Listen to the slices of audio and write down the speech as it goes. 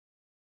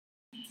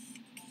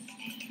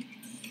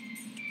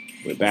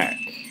We're back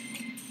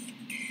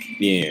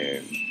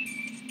in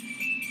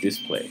this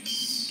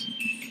place.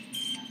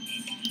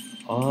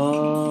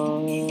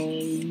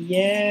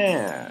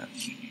 Yeah.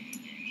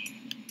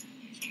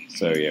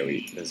 So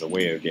yeah, there's a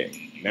way of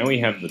getting. Now we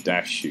have the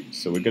dash shoot.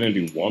 So we're gonna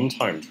do one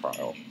time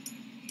trial,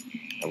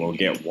 and we'll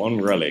get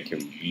one relic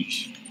in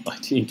each. I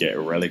didn't get a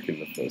relic in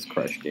the first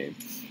Crash game.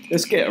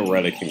 Let's get a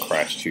relic in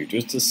Crash 2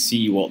 just to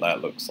see what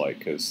that looks like,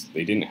 because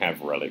they didn't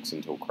have relics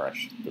until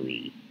Crash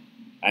 3.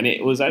 And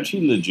it was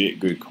actually legit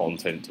good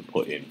content to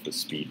put in for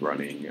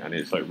speedrunning, and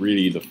it's like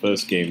really the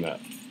first game that,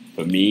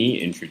 for me,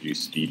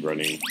 introduced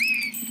speedrunning.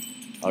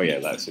 Oh yeah,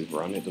 that's his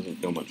run, it doesn't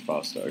feel much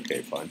faster,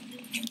 okay, fine.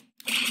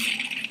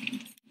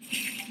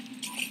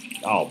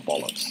 Oh,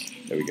 bollocks.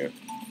 There we go.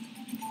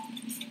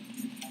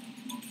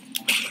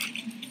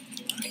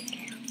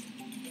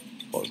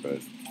 I was going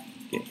to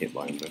get hit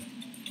by him then.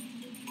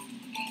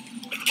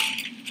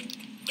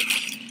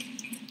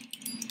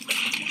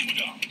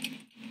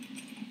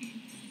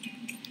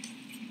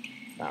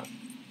 Ah.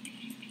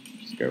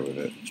 Just go with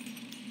it.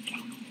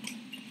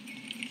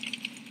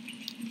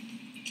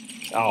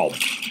 Oh,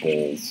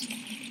 balls.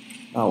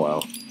 Oh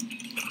well.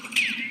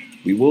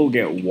 We will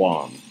get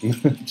one.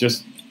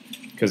 Just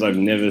because I've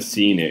never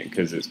seen it,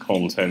 because it's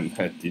content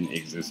that didn't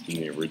exist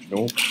in the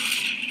original.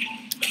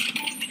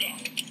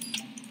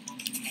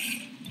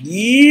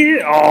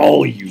 Yeah!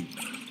 Oh, you...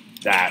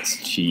 That's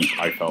cheap.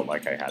 I felt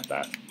like I had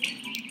that.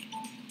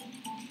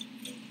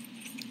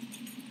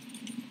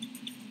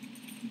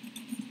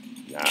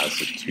 Nah,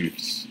 it's a too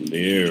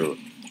slow.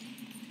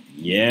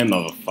 Yeah,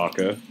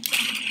 motherfucker.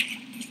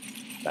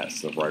 That's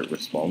the right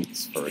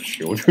response for a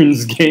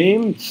children's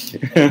game.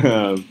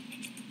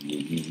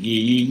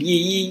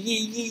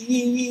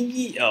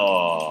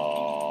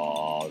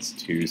 Oh, it's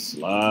too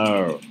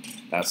slow.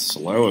 That's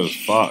slow as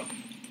fuck.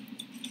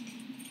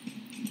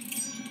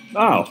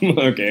 Oh,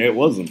 okay, it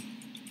wasn't.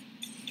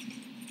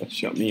 That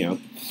shut me up.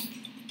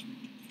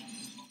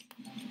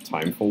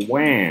 Time for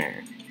wah.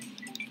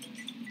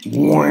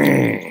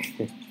 Wah.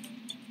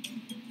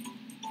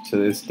 To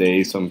this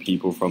day, some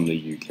people from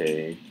the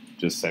UK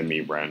just send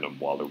me random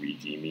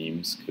Waluigi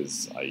memes,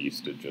 because I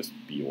used to just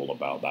be all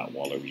about that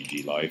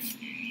Waluigi life.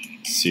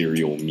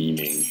 Serial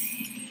memeing.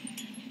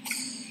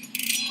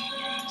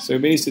 So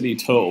basically,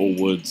 Turtle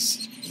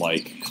Woods,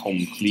 like,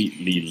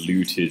 completely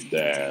looted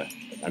there.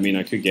 I mean,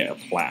 I could get a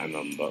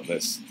platinum, but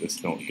let's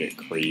not get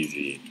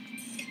crazy.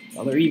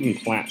 Are there even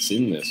plats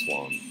in this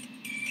one?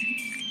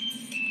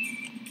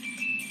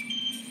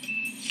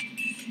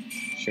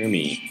 Show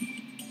me.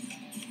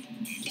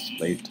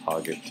 Display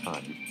target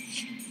time.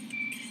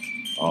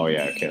 Oh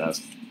yeah, okay,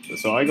 that's...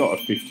 So I got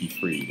a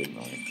 53, didn't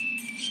I?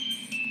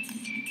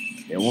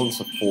 It wants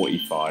a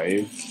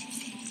 45.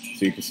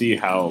 So you can see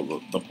how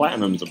the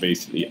platinums are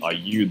basically, are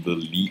you the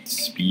elite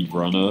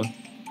speedrunner?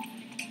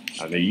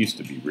 And they used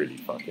to be really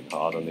fucking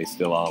hard, and they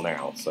still are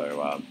now,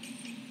 so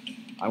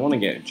I want to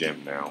get a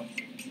gem now.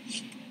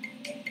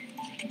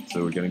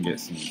 So we're going to get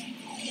some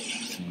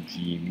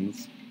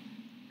gems,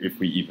 if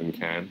we even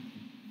can.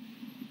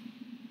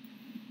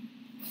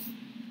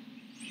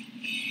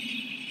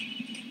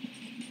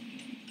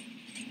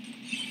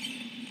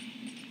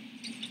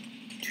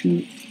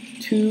 Two.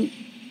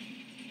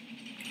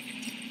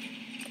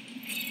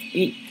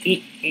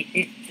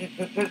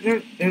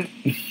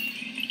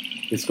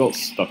 It's got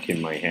stuck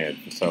in my head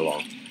for so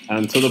long.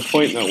 And to the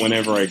point that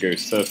whenever I go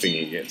surfing,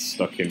 it gets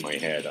stuck in my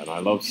head. And I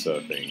love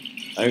surfing.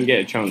 I don't get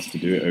a chance to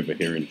do it over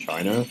here in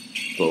China.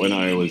 But when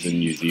I was in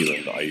New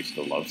Zealand, I used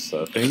to love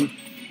surfing.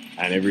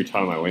 And every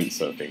time I went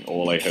surfing,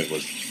 all I heard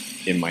was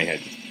in my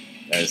head.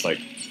 And it's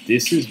like,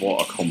 this is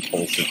what a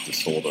compulsive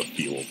disorder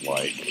feels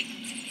like.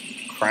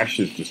 Crash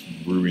has just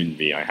ruined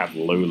me. I have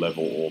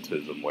low-level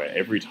autism where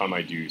every time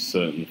I do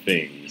certain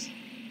things,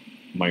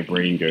 my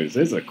brain goes,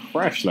 there's a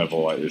Crash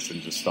level like this,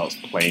 and just starts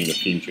playing the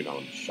theme tune.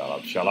 I'm shut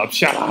up, shut up,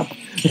 shut up!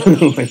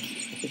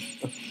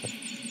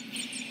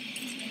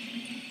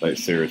 Like,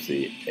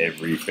 seriously,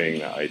 everything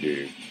that I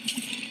do.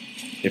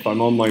 If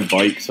I'm on my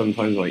bike,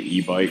 sometimes, like,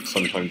 e-bike,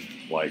 sometimes,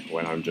 like,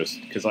 when I'm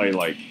just... Because I,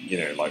 like, you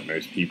know, like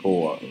most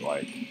people,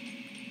 like...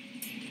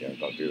 Yeah, I've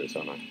got to do this,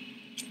 don't I?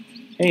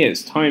 Hey,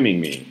 it's timing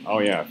me. Oh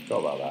yeah, I forgot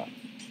about that.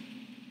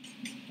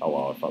 Oh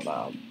well, I fucked that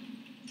up.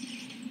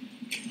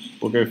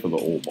 We'll go for the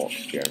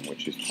all-box gem,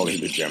 which is probably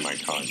the gem I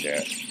can't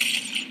get.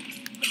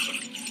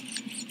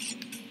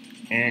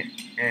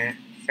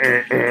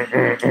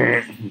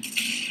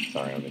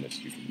 Sorry, I'm in a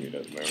stupid mood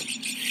at the moment.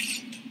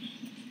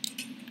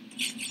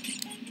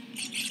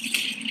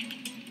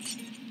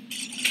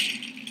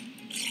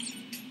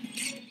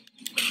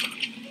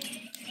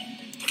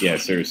 Yeah,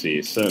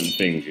 seriously, certain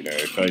things, you know,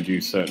 if I do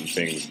certain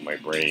things, my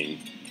brain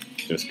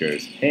just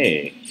goes,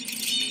 hey,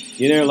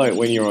 you know, like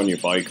when you're on your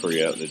bike or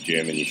you're at the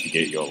gym and you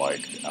forget your,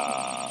 like,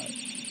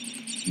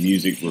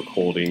 music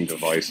recording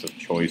device of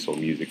choice or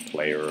music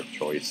player of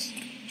choice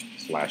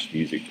 /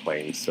 music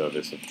playing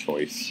service of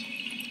choice.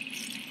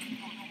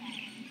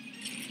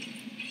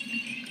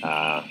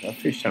 That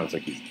fish sounds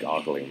like he's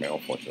gargling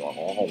mouthwash.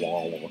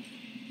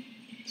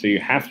 So you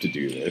have to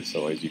do this,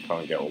 otherwise you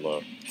can't get all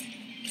the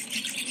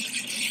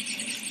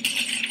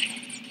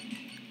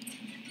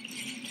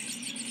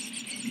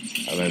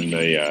And then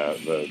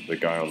the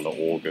guy on the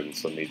organ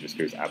suddenly just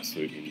goes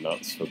absolutely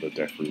nuts for the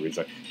death root. He's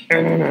like,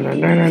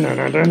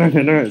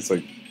 it's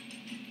like,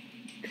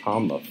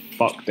 calm the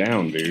fuck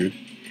down, dude.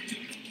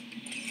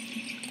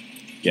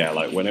 Yeah,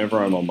 like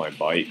whenever I'm on my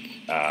bike,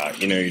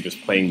 you know, you're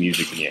just playing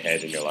music in your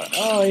head and you're like,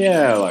 oh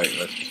yeah, like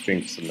let's just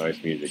think of some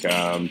nice music.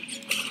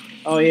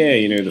 Oh yeah,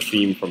 you know, the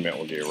theme from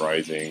Metal Gear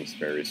Rising,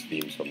 various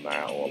themes from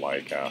that, or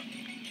like,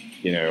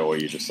 you know, or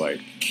you just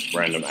like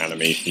random anime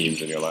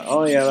themes and you're like,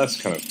 oh yeah,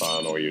 that's kind of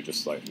fun, or you're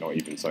just like not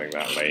even something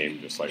that lame,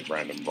 just like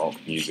random rock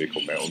music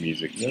or metal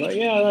music, and you're like,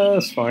 yeah,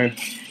 that's fine.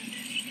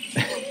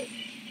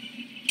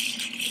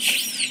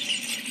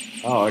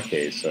 Oh,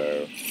 okay,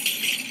 so,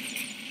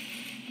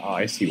 oh,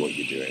 I see what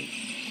you're doing.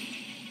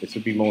 This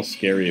would be more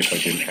scary if I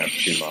didn't have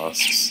 2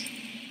 masks.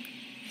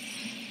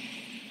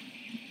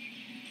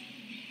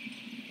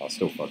 I'll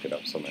still fuck it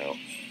up somehow.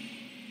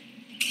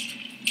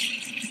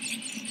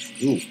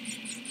 Ooh.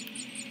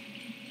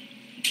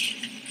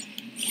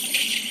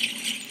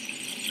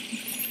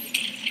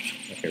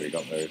 Okay, we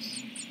got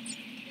those.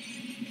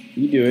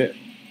 You do it.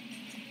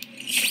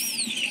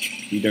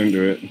 You don't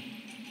do it.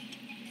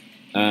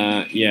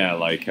 Yeah,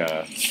 like,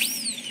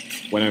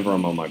 whenever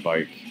I'm on my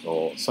bike,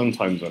 or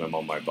sometimes when I'm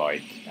on my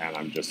bike, and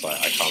I'm just like,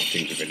 I can't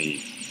think of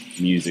any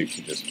music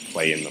to just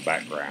play in the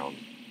background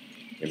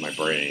in my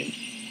brain.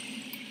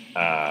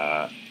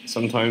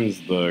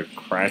 Sometimes the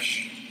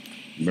crash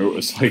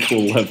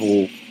motorcycle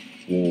level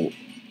will...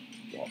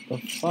 What the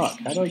fuck?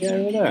 How do I get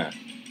over there?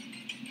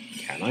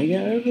 Can I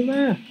get over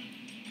there?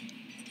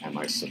 Am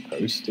I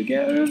supposed to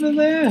get over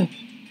there?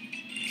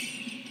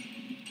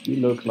 You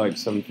look like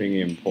something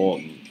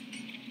important.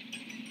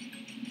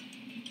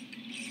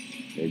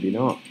 Maybe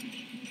not.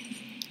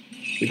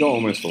 We got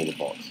almost all the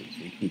boxes.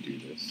 We can do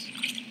this.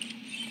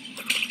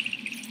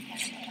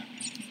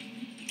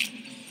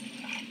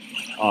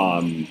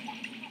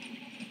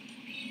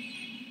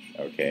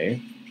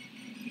 Okay.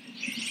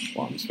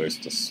 Well, I'm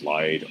supposed to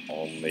slide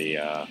on the,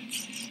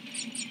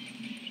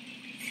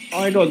 Oh,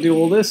 I gotta do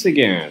all this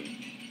again.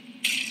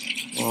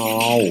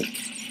 Oh.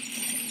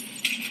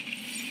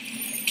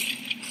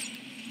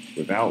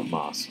 Without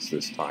masks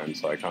this time,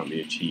 so I can't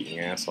be a cheating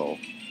asshole.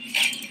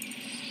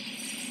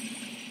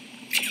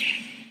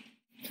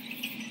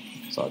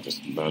 So I'll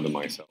just murder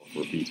myself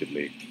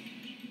repeatedly.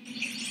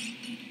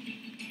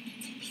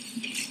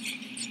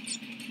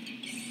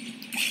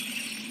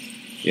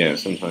 Yeah,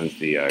 sometimes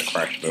the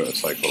crash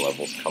motorcycle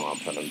levels come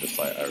up and I'm just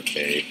like,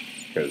 okay,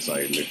 because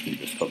I literally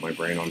just put my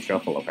brain on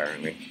shuffle,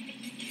 apparently.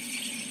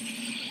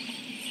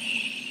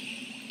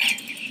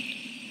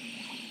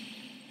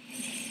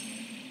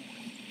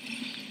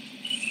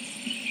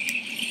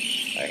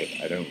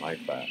 I don't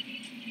like that.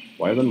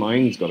 Why the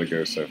mines gotta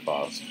go so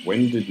fast?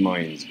 When did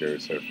mines go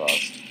so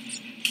fast?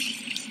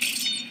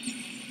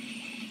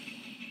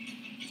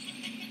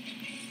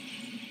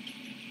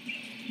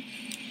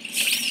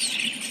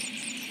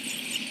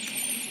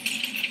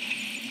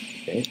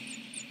 Okay.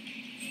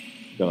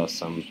 Got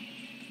some.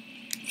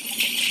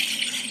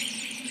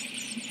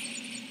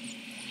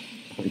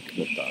 I'm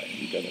gonna die.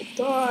 I'm gonna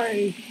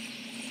die.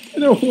 I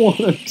don't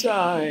wanna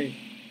die.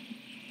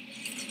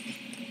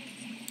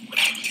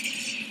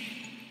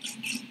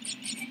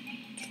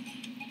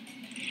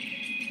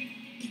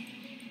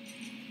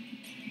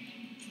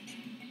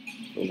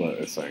 Feels like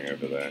there's something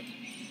over there.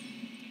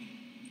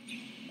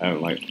 I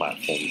don't like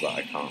platforms that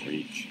I can't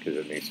reach because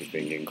it makes me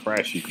think in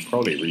Crash you can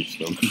probably reach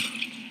them.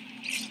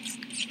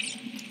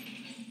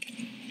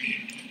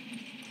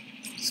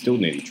 Still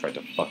nearly tried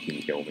to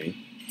fucking kill me.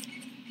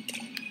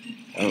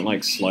 I don't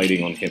like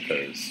sliding on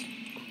hippos.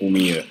 Call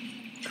me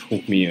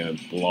a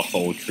bluff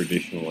old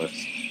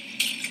traditionalist.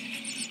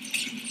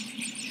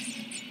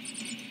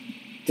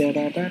 Da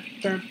da da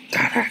da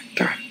da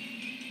da.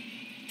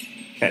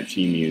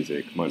 Catchy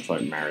music, much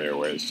like Mario,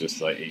 where it's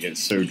just like it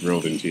gets so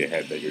drilled into your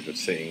head that you're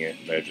just sitting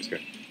there just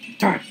going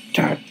da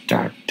da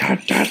da da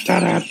da da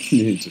da.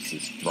 It just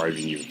is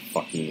driving you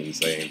fucking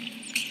insane.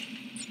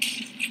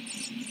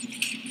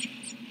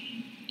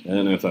 I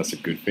don't know if that's a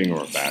good thing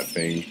or a bad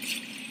thing,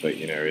 but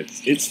you know,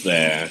 it's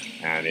there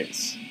and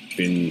it's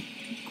been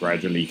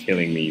gradually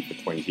killing me for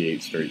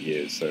 28 straight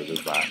years, so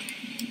there's that.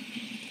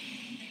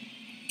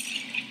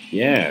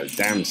 Yeah,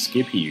 damn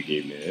Skippy, you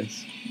gave me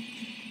this.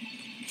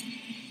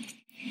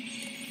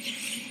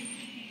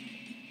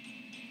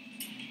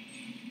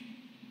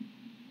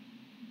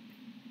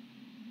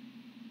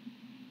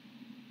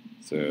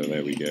 So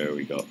there we go,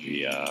 we got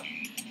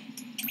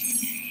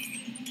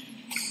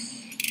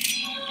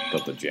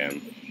the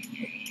gem.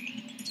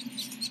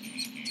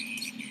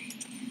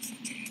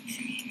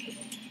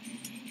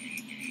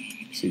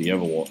 See, the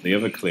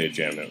other clear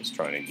gem it was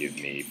trying to give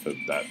me for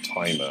that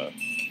timer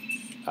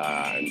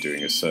and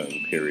doing a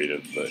certain period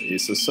of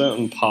it's a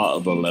certain part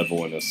of the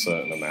level in a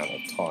certain amount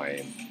of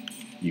time,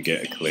 you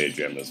get a clear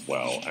gem as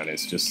well, and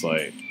it's just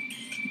like,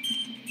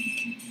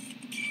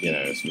 you know,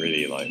 it's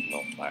really like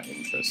not that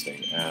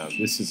interesting.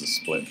 This is a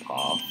split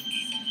path,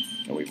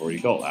 and we've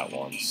already got that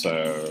one,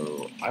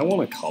 so I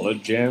want a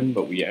colored gem,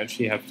 but we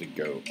actually have to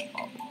go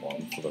up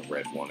one for the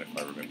red one if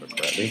I remember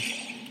correctly.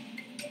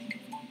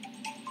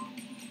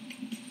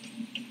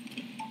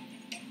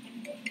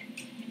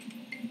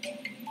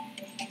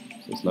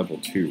 it's level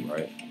 2,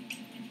 right?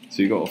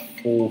 So you got to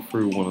fall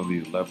through one of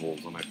these levels,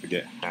 and I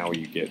forget how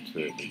you get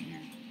to it, but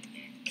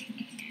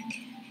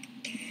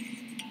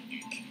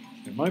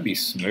it might be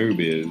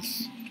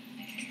Snowbeers,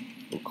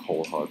 or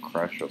Cold Hard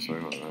Crash, or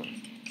something like that.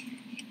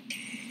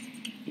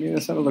 Yeah,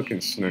 let's have a look in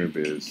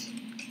Snowbeers.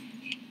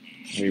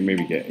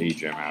 Maybe get a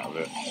gem out of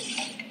it.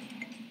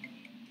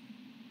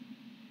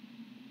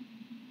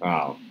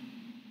 Oh.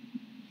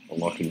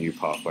 Unlock a new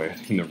pathway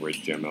in the red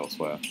gem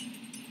elsewhere.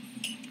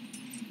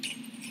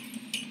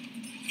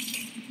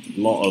 A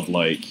lot of,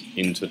 like,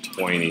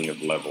 intertwining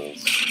of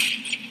levels.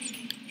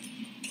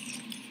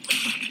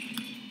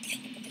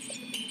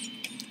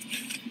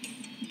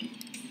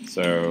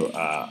 So,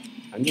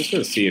 I'm just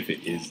going to see if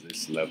it is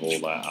this level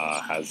that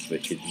has the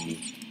hidden...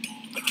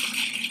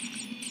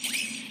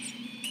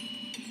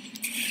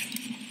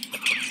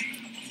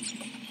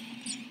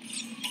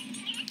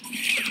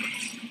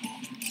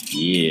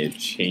 Yeah,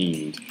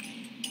 chained.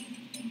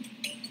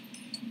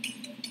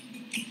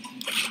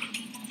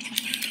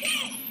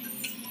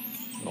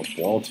 Oh,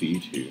 ball to you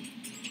two.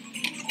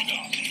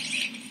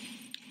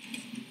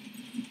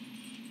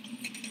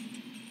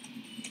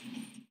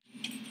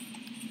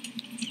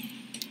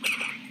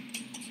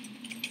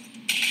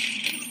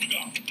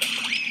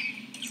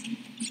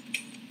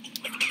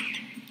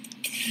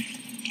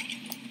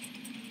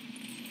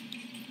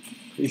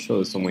 Pretty sure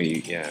there's some way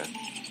you, yeah,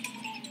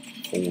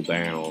 fall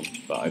down,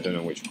 but I don't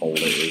know which hole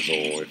it is,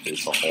 or if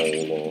it's a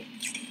hole, or...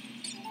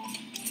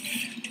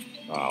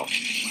 Wow.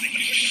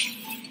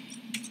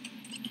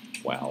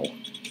 Wow.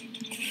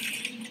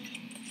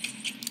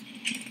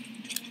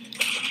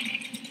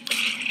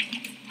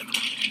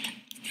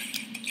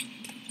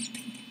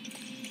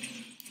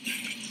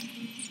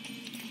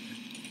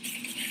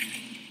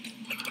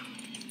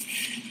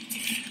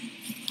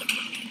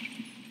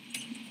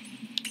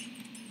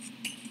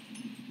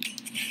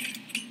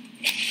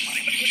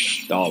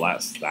 Oh,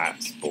 that's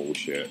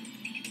bullshit.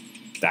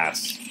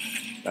 That's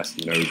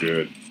no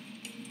good.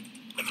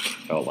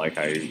 Felt like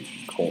I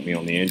caught me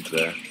on the edge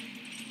there.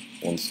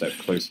 One step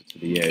closer to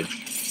the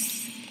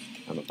edge.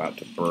 I'm about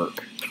to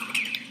burk.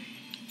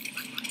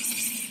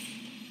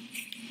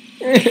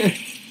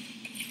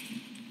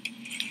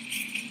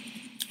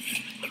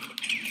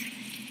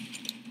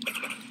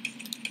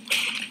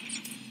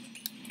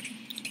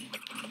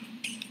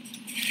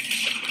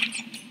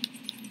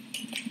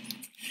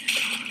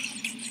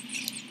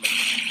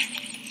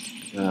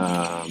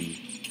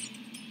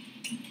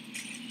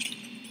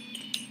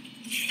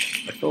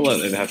 I feel like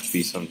there'd have to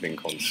be something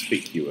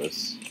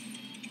conspicuous.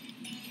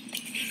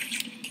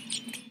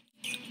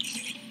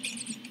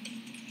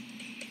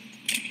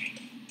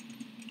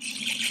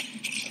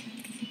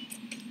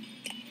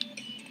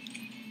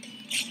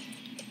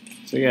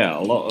 So yeah,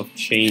 a lot of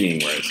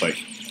chaining where it's like,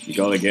 you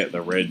gotta get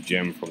the red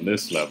gem from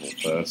this level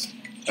first.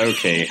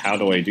 Okay, how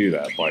do I do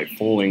that? By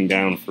falling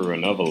down through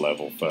another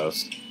level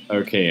first.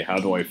 Okay, how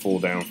do I fall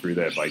down through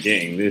there? By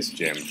getting this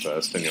gem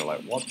first. And you're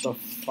like, what the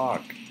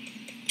fuck?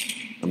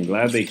 I'm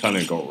glad they kind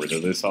of got rid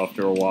of this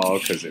after a while,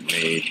 because it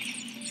made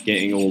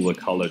getting all the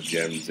colored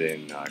gems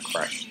in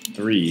Crash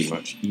 3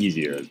 much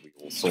easier, as we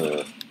all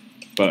saw.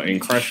 But in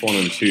Crash 1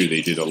 and 2,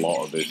 they did a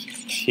lot of this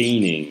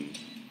chaining,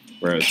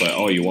 where it's like,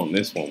 oh, you want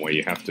this one, where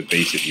you have to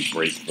basically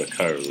break the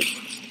code.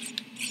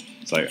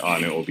 It's like, oh,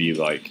 and it will be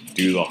like,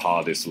 do the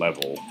hardest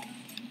level.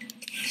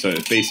 So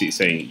it's basically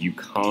saying you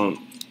can't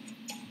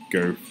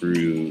go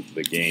through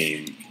the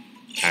game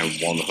and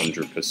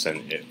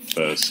 100% it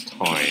first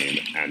time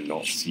and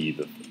not see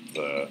the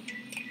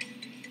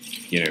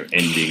you know,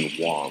 ending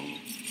one.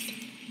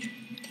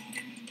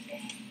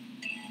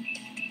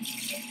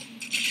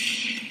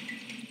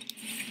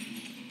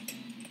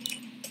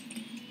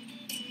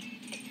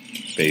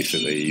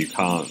 Basically, you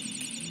can't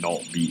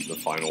not beat the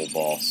final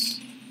boss.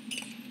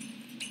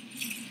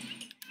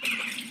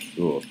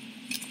 Ooh. I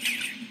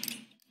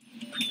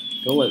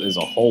feel like there's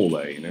a hole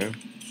there, you know?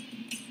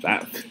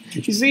 That,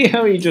 you see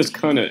how he just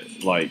kind of,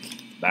 like,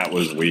 that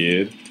was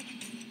weird?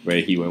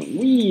 Where he went,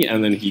 wee,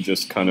 and then he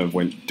just kind of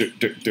went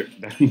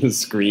down the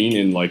screen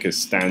in, like, a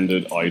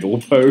standard idle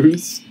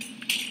pose?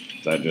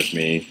 Is that just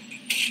me?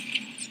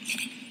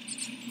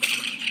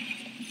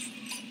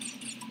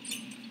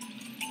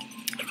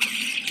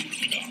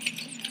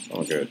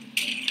 Oh, good.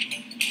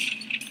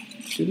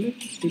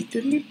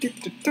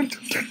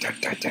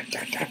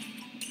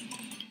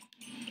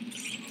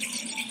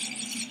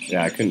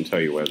 Yeah, I couldn't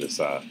tell you where this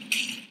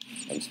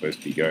I'm supposed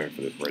to be going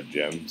for this red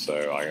gem, so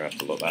I'm gonna have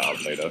to look that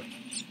up later.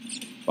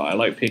 But I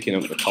like picking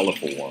up the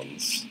colourful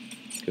ones,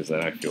 because then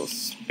I feel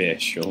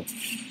special.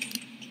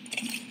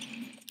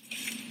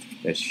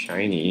 They're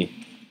shiny.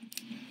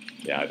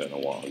 Yeah, I don't know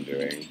what I'm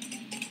doing.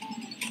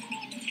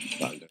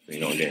 But I'm definitely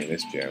not getting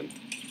this gem.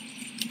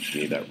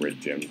 Need that red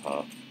gem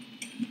path.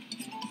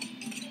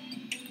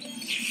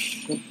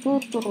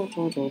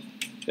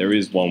 There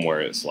is one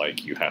where it's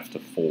like you have to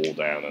fall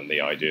down, and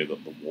the idea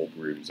that the warp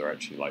rooms are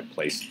actually like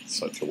placed in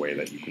such a way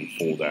that you can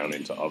fall down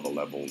into other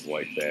levels,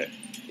 like they're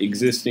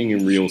existing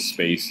in real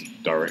space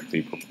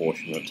directly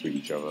proportionate to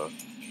each other.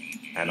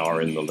 and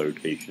are in the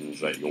locations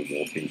that you're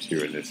walking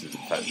to, and this is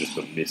in fact just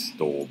a missed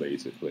door,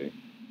 basically.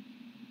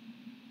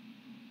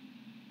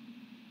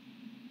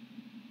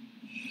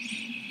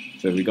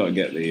 So we got to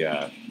get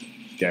the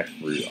death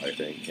route, I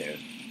think, here.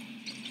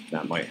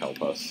 That might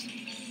help us.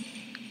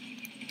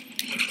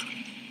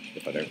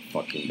 If I don't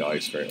fucking die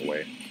straight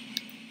away.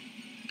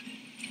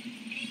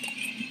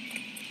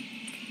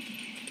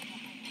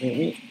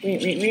 Okay,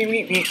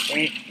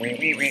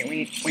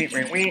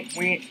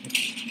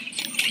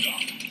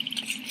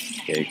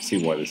 you can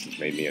see why this has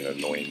made me an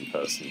annoying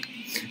person.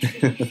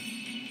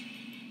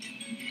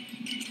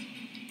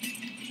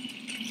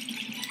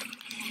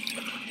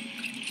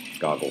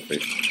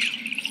 Garglefish.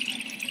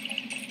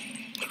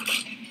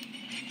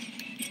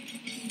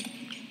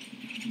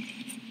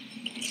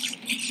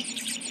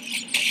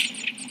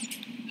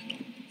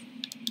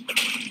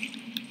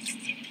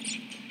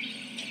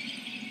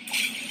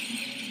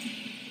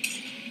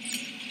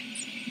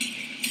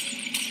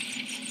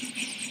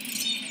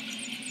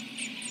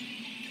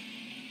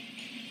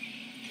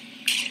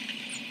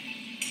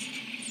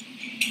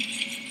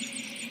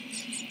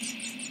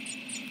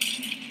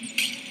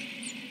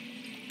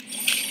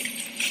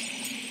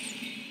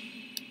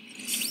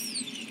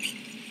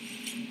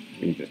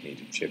 We just need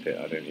to chip it,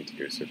 I don't need to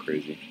go so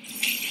crazy.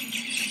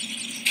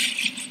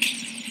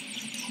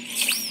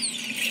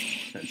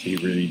 Actually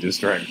really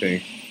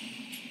distracting.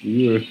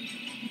 Ugh.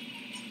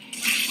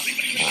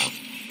 Ah.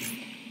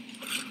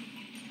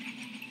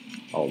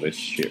 Oh, this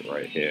shit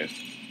right here.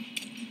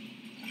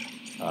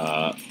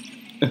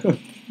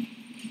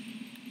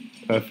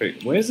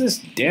 Perfect. Where's this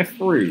death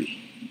route?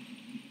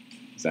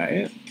 Is that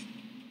it?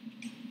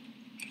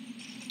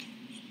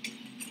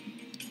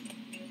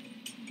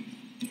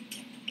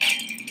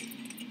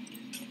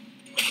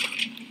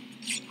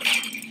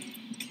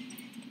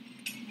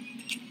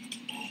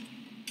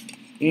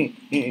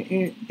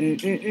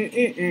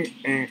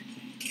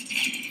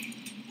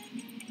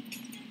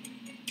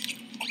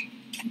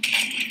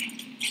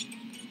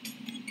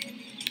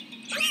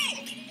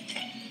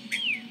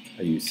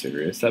 Are you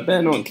serious? That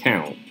better not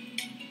count.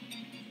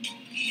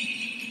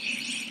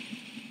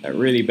 That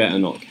really better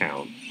not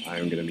count.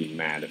 I'm gonna be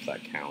mad if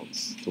that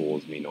counts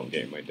towards me not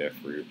getting my death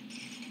route.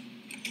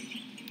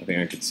 I think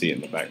I could see it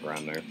in the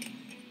background though.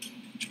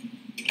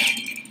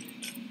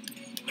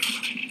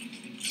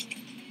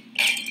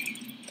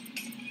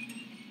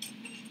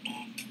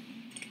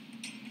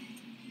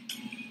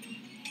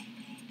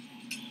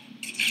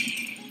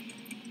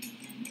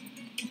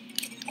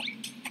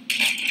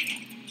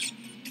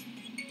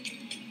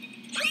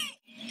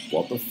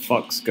 What the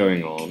fuck's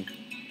going on?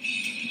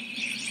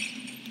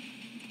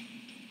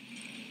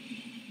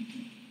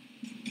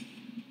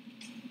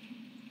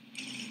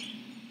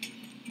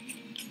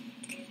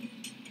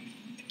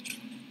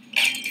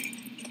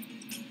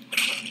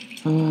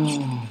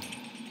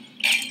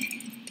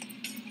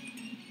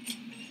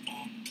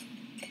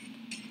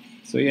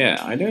 So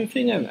yeah, I don't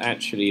think I've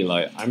actually,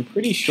 like, I'm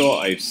pretty sure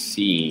I've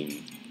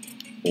seen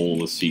all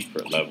the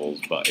secret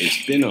levels, but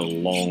it's been a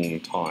long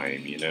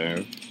time, you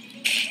know?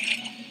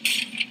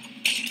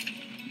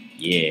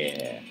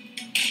 Yeah.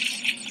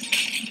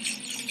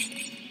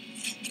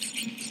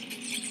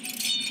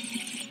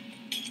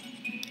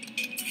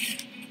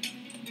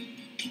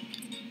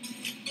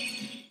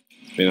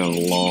 It's been a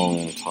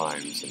long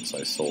time since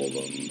I saw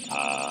them.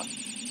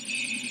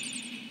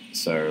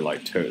 So,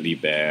 like, Totally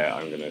Bear,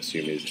 I'm going to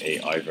assume is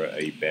either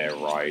a bear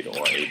ride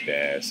or a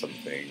bear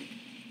something.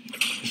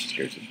 Let's just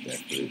go to the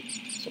death route.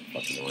 Stop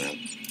fucking around.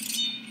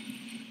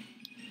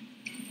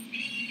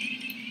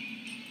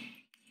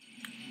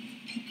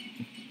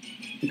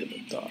 I'm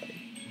gonna die.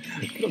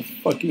 I'm gonna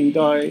fucking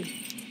die.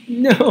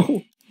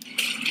 No!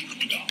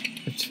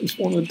 I just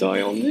want to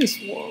die on this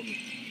one.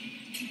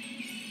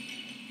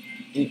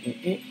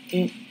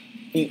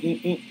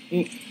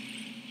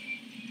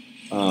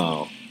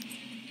 Oh.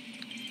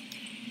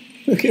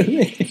 Look at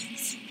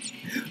this.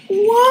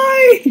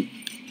 Why?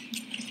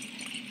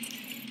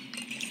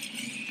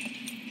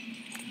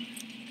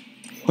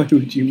 Why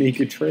would you make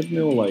a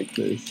treadmill like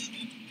this?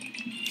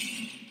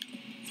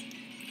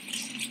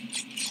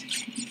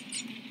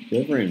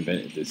 Whoever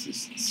invented this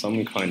is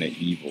some kind of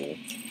evil.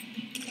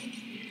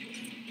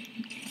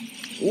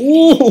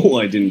 Oh,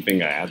 I didn't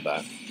think I had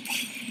that.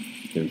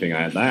 Didn't think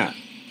I had that.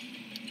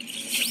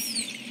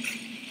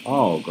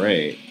 Oh,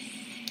 great.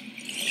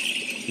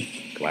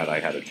 Glad I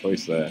had a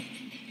choice there.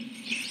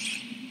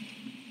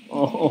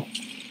 Oh.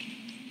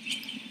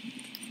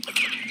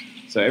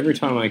 So every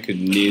time I could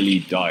nearly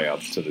die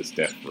up to this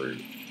death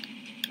route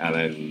and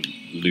then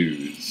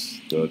lose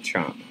the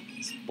chance.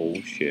 It's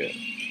bullshit.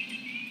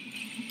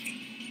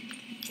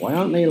 Why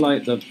aren't they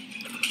like the...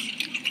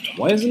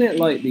 Why isn't it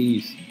like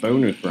the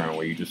bonus round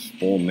where you just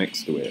spawn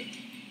next to it?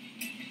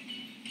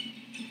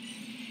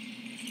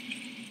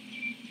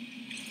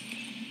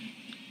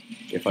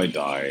 If I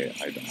die,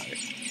 I die.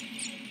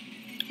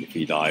 If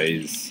he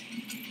dies,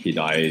 he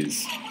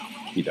dies.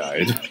 He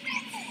died.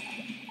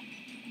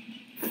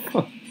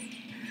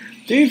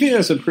 Do you think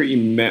that's a pretty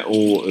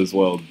metal as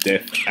well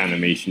death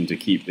animation to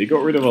keep? They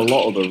got rid of a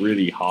lot of the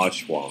really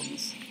harsh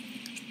ones.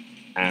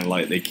 and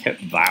like they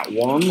kept that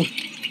one, and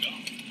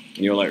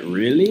you're like,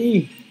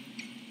 really?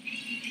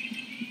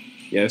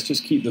 Yeah, let's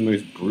just keep the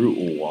most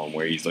brutal one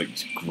where he's like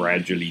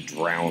gradually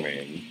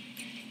drowning.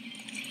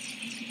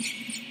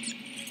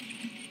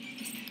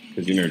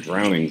 Because, you know,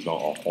 drowning's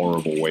not a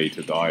horrible way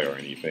to die or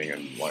anything,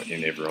 and like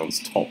in everyone's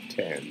top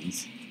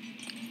 10s.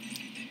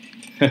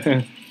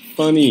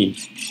 Funny.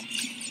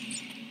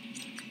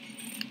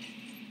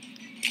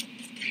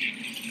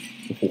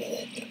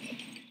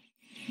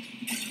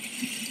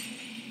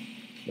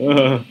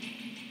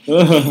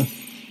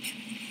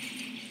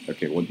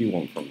 Okay, what do you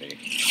want from me?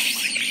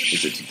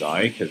 Is it to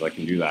die? Because I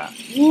can do that.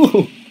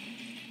 Woo!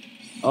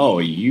 Oh,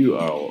 you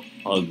are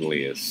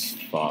ugly as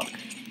fuck.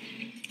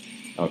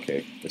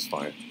 Okay, that's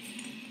fine.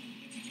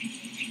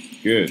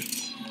 Good.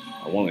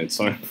 I wanted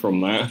something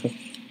from that.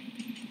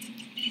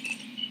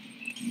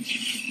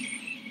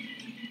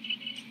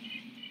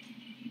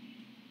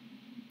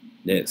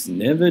 Let's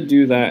never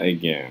do that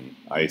again,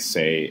 I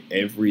say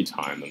every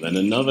time. And then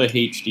another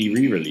HD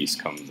re-release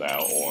comes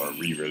out, or a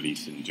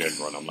re-release in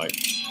general, and I'm like,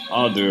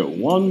 I'll do it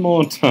one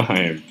more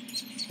time.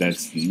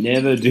 Let's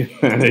never do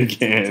that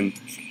again.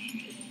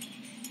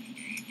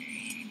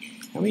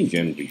 How many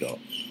gems we got?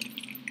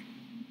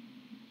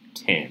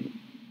 10.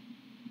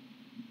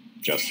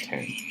 Just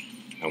 10.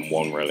 And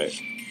 1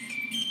 relic.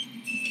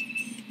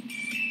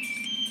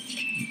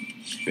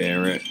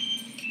 Bear it.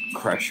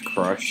 Crash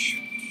crush.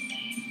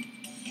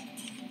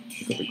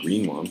 Got the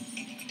green one.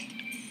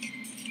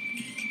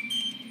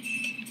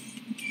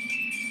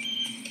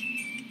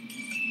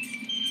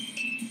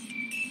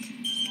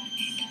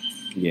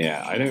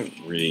 Yeah, I don't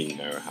really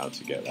know how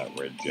to get that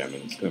red gem,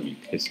 and it's going to be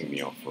pissing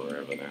me off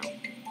forever now.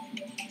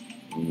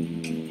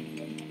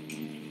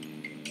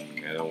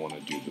 I don't want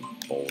to do the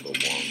boulder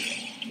one,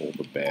 or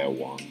the bear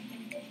one.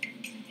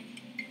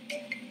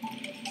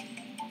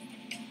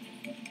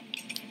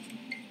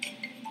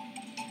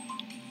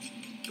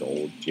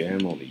 Gold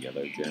gem or the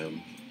yellow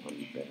gem.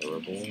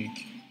 Unbearable.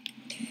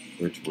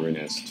 Which rune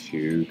has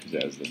 2 because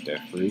it has the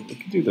death root. We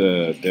could do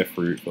the death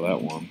root for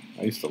that one.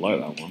 I used to like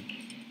that one.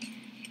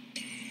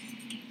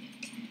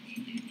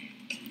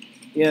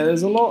 Yeah,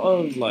 there's a lot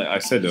of, like, I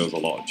said there was a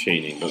lot of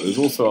chaining, but there's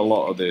also a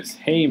lot of this,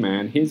 hey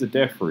man, here's a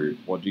death root.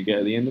 What do you get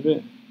at the end of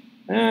it?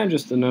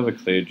 Just another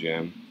clear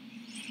gem.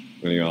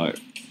 And you're like,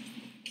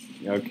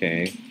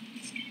 okay.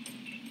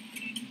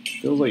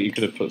 Feels like you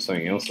could have put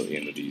something else at the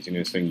end of these, you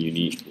know, something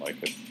unique, like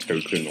a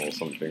token or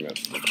something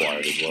that's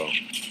required as well.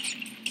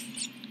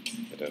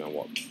 I don't know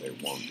what they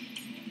want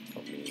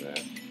from me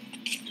there.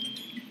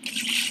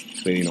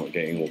 Clearly not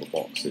getting all the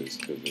boxes,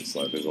 because it's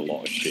like there's a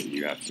lot of shit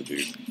you have to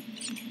do.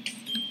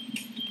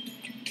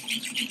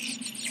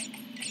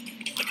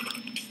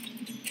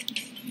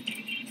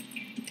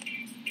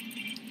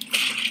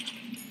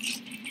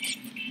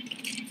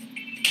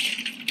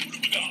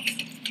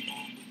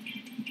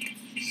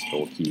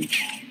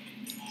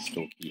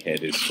 Stalky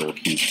head is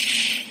stalky.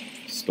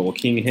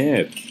 Stalking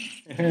head.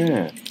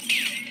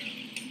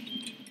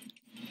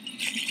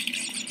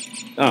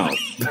 Oh.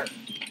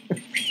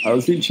 I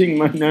was itching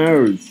my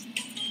nose.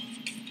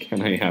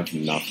 Can I have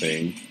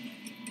nothing?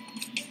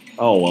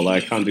 Oh, well,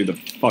 I can't do the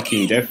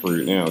fucking death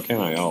route now,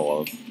 can I? Oh,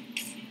 well.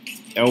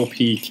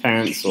 LP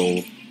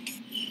cancel.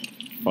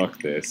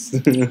 Fuck this.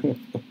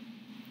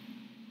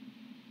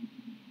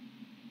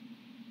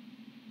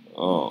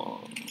 Oh.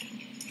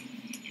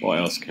 What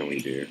else can we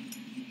do?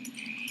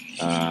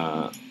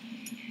 How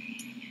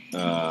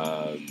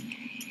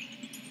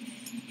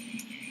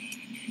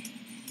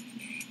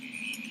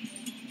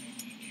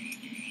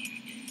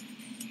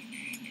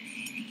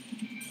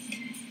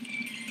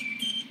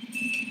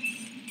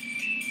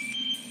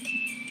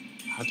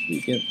do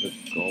we get the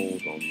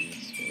gold on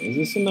this one? Is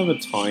this another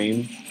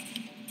time?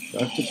 Do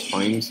I have to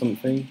time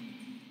something?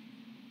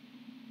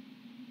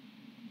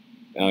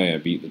 Oh yeah,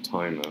 beat the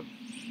timer.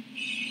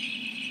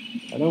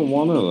 I don't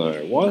wanna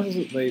though. Why is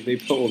it they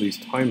put all these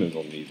timers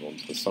on these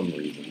ones for some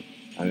reason?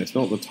 And it's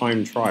not the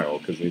time trial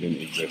because they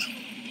didn't exist.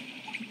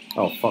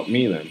 Oh, fuck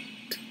me then.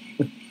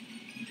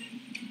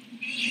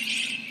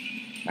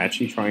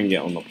 Actually try and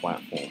get on the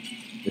platform.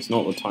 It's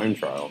not the time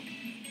trial.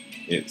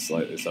 It's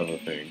like this other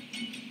thing.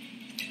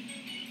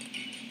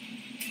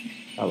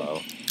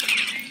 Hello.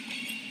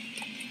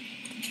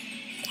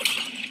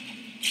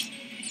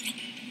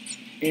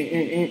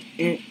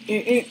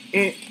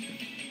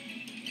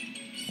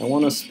 I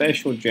want a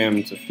special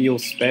gem to feel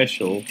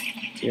special.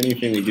 It's the only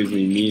thing that gives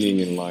me meaning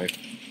in life.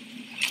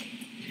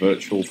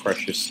 Virtual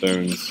precious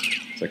stones,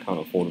 because I can't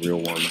afford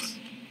real ones.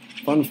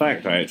 Fun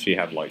fact, I actually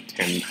have like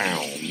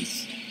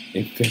 £10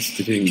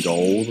 invested in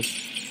gold.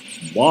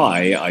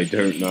 Why? I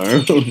don't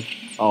know.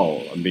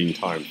 Oh, I'm being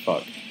timed.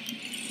 Fuck.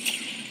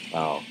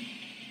 Wow.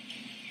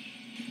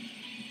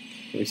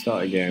 Can we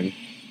start again?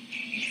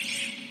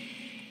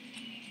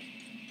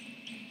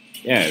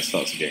 Yeah, it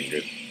starts again,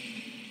 good.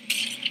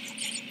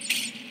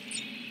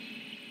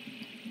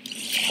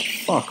 Oh,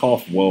 fuck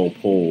off,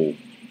 Whirlpool.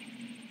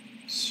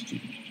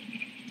 Stupid.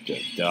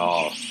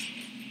 Duh.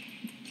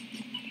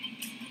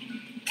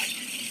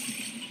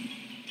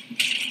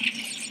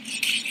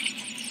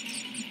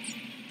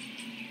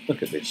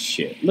 Look at this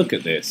shit. Look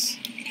at this.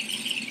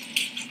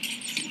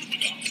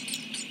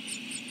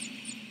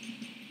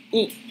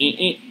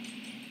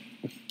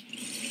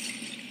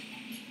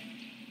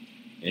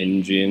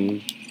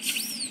 Engine.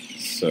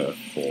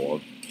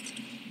 Surfboard.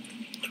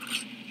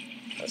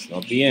 That's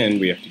not the end.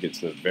 We have to get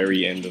to the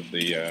very end of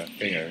the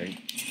thing, I think.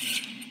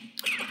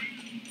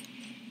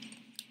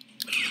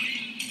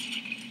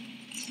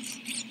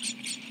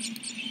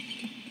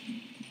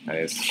 That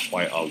is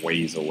quite a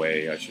ways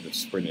away. I should have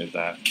sprinted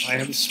that. I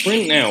have a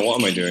sprint now. What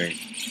am I doing?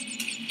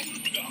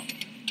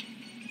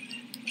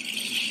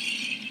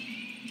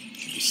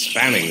 Should be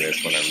spamming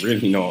this when I'm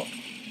really not.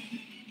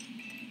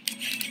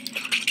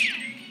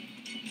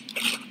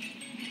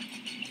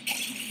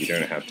 You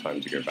don't have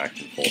time to go back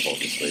and forth,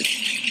 obviously.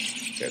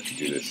 You have to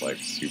do this, like,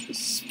 super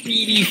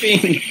speedy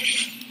thing.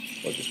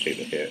 I'll just take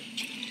the hit.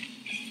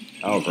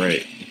 Oh,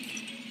 great.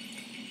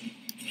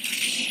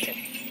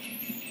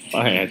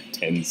 I had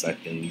 10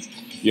 seconds.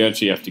 You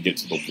actually have to get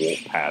to the warp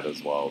pad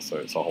as well, so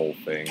it's a whole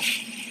thing.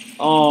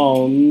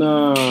 Oh,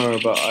 no,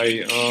 but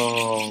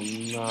oh,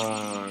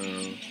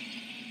 no.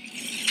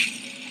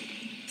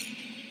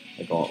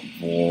 I got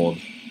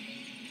bored.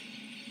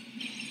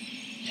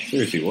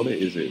 Seriously, what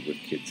is it with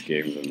kids'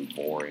 games and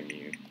boring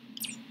you?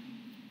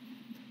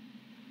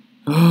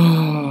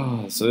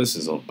 So this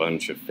is a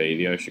bunch of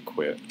failure. I should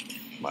quit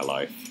my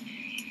life.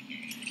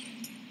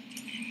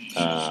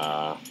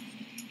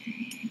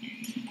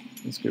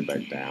 Let's go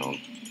back down.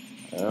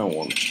 I don't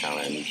want a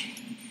challenge.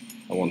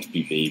 I want to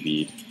be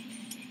babied.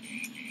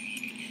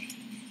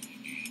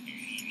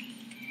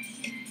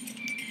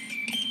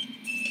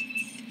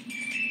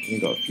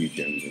 We've got a few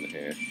gems in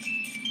here.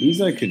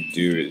 These I could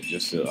do, it's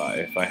just that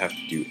if I have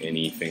to do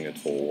anything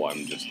at all,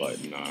 I'm just like,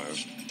 no.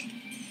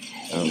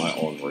 I don't like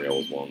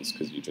on-rails ones,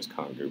 because you just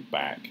can't go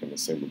back, and the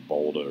same with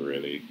Boulder,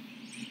 really.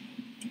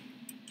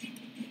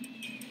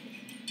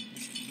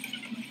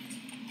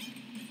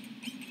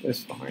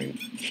 It's fine.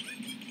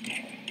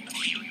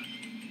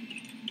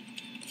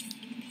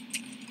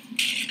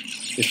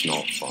 It's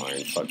not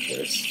fine, fuck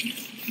this.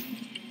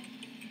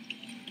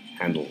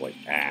 Handle like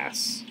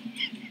ass.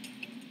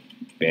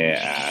 Bare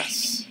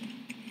ass.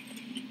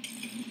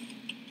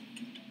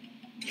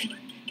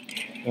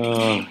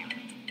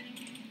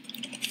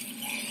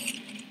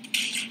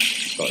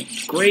 God,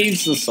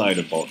 graze the side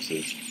of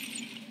boxes.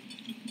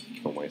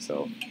 Kill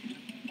myself.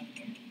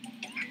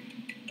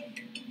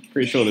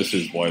 Pretty sure this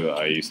is why that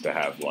I used to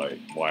have, like,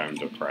 why I'm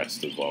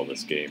depressed as well,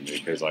 this game,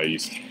 because I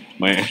used,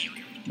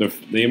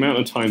 the amount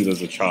of times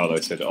as a child I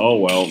said, oh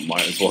well,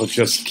 might as well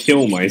just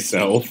kill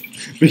myself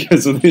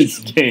because of this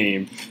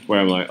game, where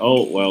I'm like,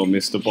 oh well,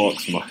 Mr.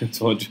 Box, might as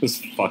well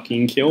just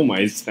fucking kill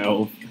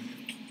myself.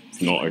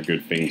 It's not a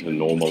good thing to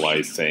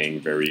normalize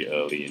saying very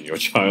early in your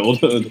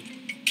childhood.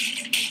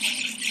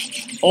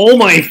 Oh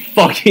my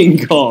fucking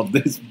god,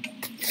 this...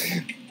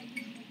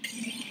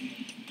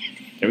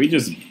 Can we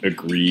just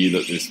agree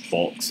that this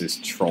box is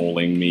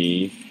trolling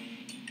me?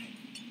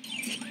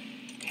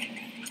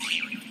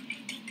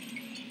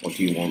 What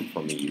do you want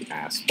from me, you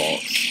ass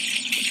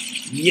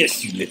box?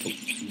 Yes, you little...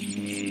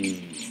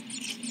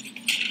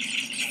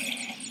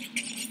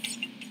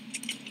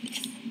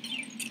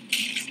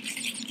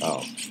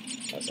 Oh,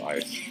 that's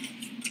ice.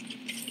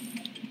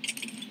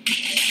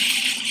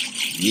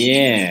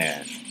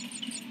 Yeah!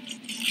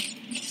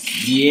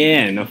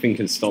 Yeah, nothing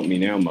can stop me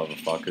now,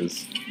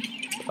 motherfuckers.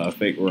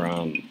 Perfect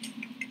run.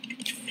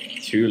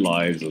 2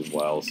 lives as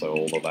well, so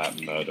all of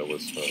that murder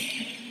was for...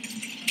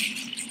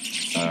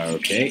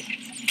 Okay.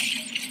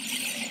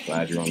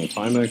 Glad you're on the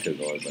timer, because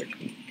otherwise I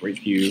can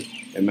break you.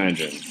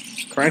 Imagine.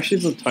 Crash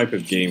is a type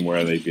of game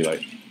where they'd be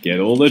like, get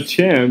all the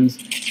gems!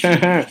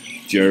 Haha!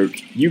 Joke.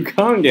 You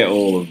can't get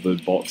all of the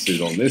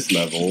boxes on this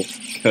level,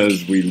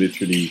 because we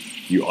literally...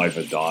 You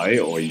either die,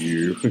 or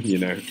you, you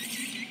know...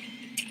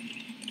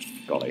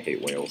 God, I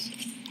hate whales.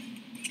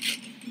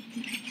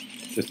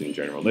 Just in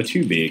general. They're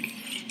too big.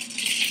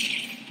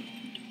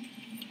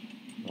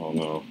 Oh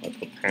no, I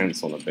put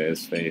pants on a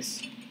bear's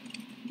face.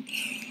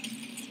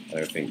 I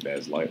don't think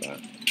bears like that.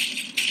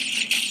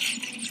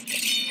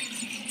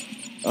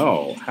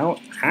 Oh, how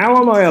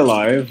am I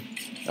alive?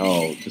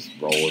 Oh, just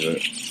roll with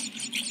it.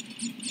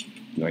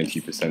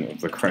 90%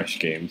 of the Crash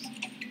games.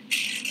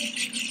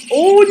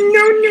 Oh,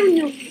 no, no,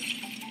 no!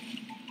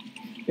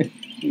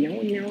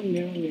 No, no,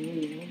 no, no,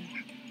 no.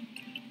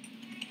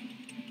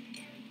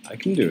 I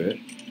can do it.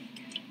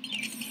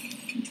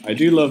 I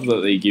do love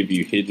that they give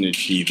you hidden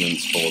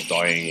achievements for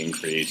dying in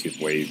creative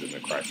ways in the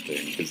Crash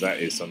game, because that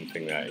is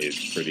something that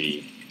is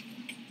pretty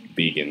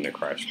big in the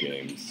Crash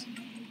games.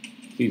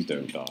 Please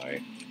don't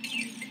die.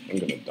 I'm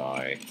gonna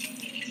die.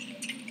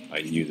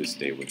 I knew this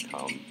day would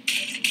come.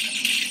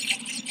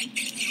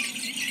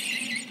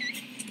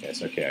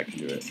 Yes, okay, I can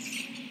do it.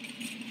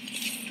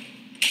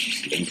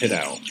 Just limp it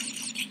out.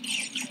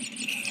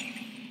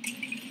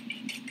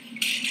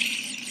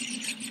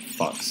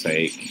 Fuck's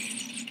sake.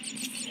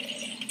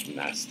 And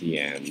that's the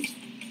end.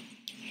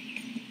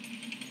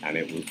 And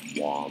it was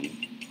one.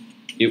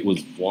 It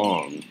was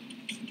one.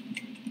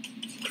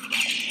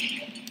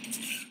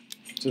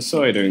 just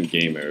so I don't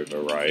game over,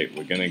 right?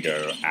 We're gonna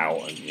go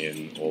out and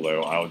in,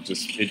 although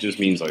it just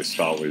means I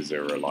start with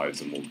 0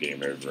 lives and we'll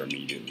game over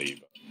immediately.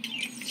 But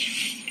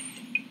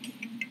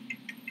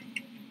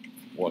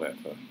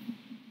whatever.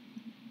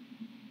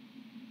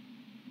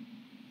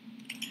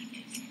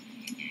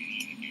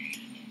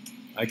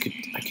 I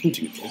can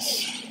do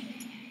this.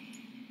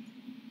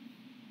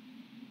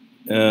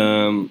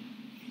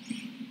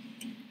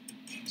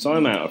 So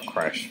I'm out of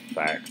Crash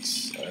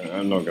facts.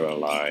 I'm not gonna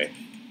lie.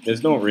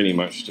 There's not really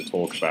much to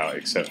talk about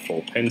except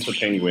for Penta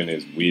Penguin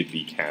is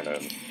weirdly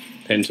canon.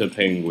 Penta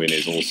Penguin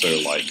is also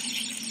like,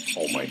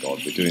 oh my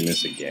god, we're doing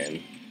this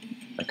again.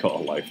 I got a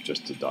life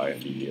just to die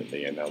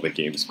immediately and now the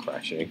game's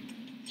crashing.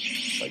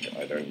 It's like,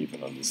 I don't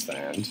even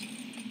understand.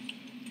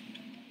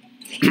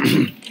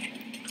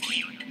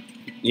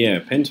 Yeah,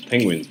 Penta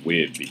Penguin's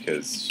weird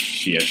because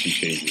she actually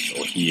changes,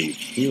 or he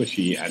or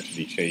she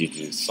actually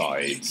changes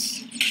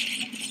sides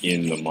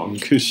in the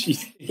manga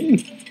she's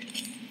in.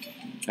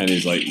 And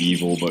is like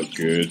evil but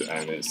good,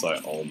 and it's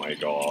like, oh my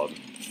god.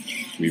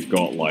 We've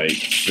got like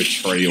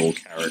betrayal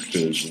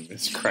characters in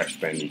this Crash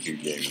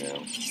Bandicoot game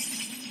now.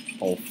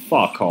 Oh,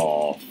 fuck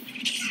off.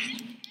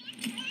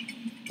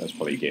 That's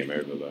probably game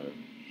over though.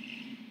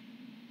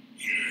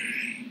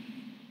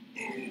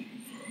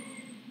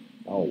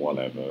 Oh,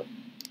 whatever.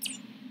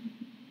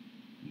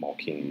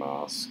 Mocking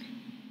mask.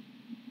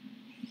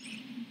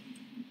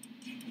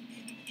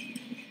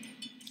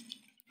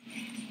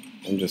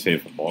 I'm just here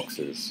for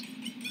boxes.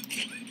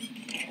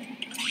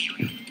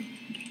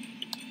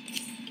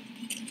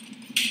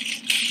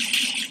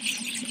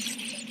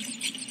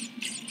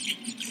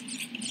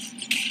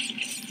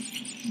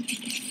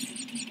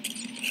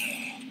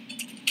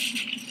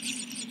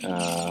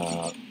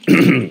 Oh,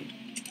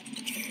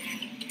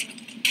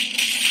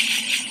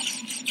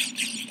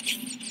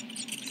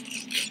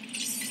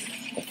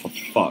 for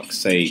fuck's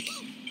sake.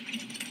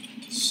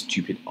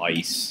 Stupid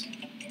ice.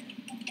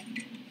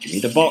 Give me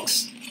the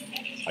box.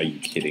 Are you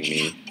kidding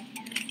me?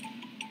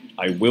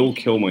 I will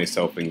kill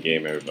myself in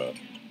game over.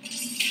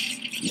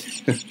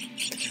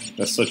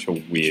 That's such a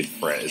weird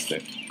threat,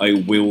 isn't it?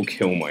 I will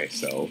kill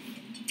myself.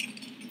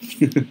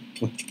 Good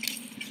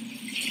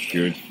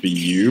for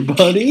you,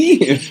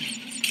 buddy.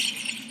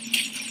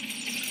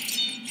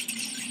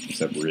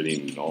 Except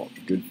really not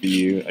good for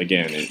you.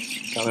 Again, it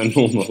kind of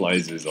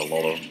normalizes a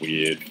lot of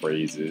weird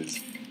phrases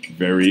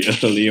very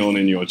early on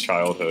in your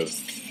childhood.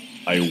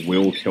 I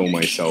will kill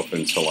myself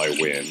until I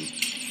win.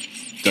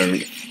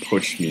 Don't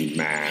push me,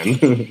 man.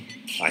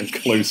 I'm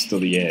close to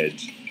the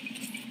edge.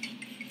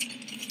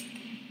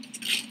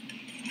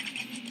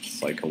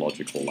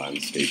 Psychological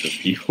landscape of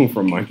people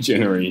from my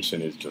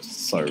generation is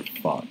just so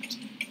fucked.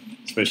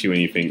 Especially when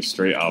you think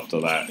straight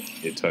after that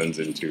it turns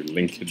into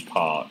Linkin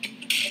Park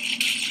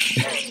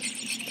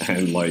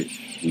and like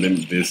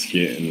Limp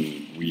Bizkit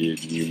and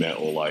weird new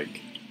metal.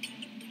 Like,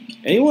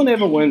 anyone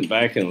ever went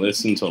back and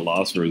listened to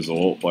Last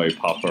Resort by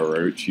Papa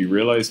Roach? You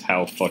realize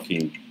how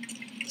fucking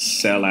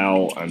sell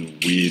out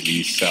and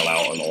weirdly sell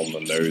out and on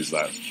the nose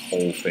that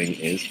whole thing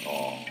is?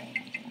 Oh.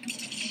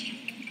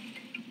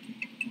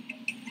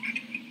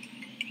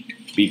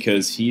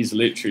 Because he's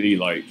literally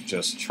like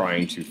just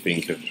trying to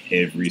think of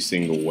every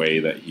single way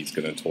that he's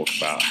going to talk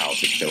about how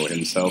to kill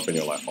himself, and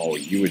you're like, oh,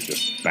 you were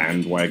just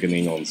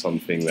bandwagoning on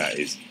something that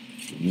is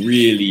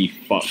really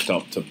fucked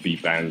up to be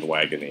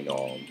bandwagoning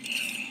on.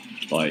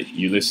 Like,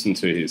 you listen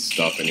to his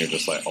stuff and you're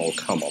just like, oh,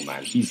 come on,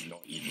 man, he's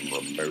not even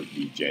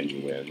remotely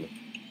genuine.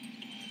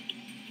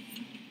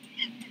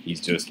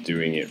 He's just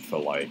doing it for,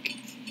 like,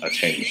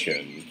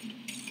 attention.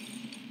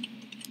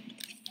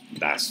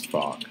 That's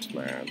fucked,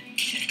 man.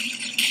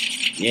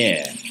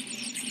 Yeah.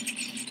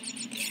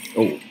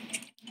 Oh.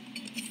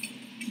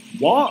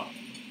 What?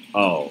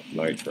 Oh,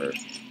 nitro.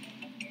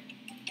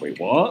 Wait,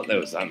 what? There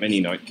was that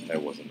many nitro? There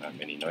wasn't that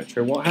many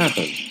nitro. What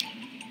happened?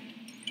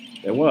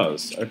 There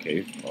was.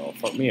 Okay. Well,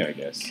 fuck me, I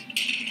guess.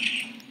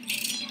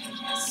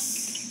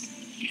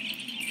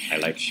 I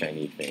like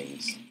shiny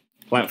things.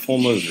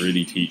 Platformers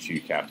really teach you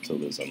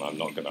capitalism, I'm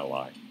not gonna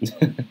lie.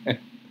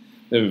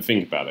 Never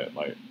think about it,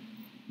 like,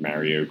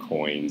 Mario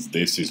coins,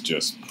 this is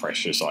just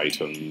precious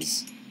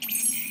items.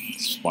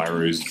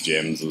 Spyro's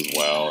gems as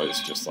well,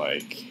 it's just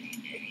like,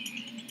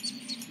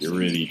 you're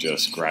really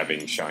just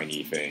grabbing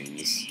shiny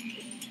things.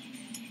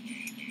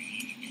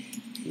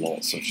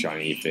 Lots of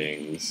shiny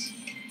things.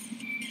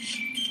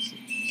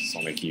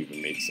 Sonic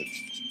even makes a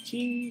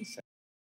ching sound.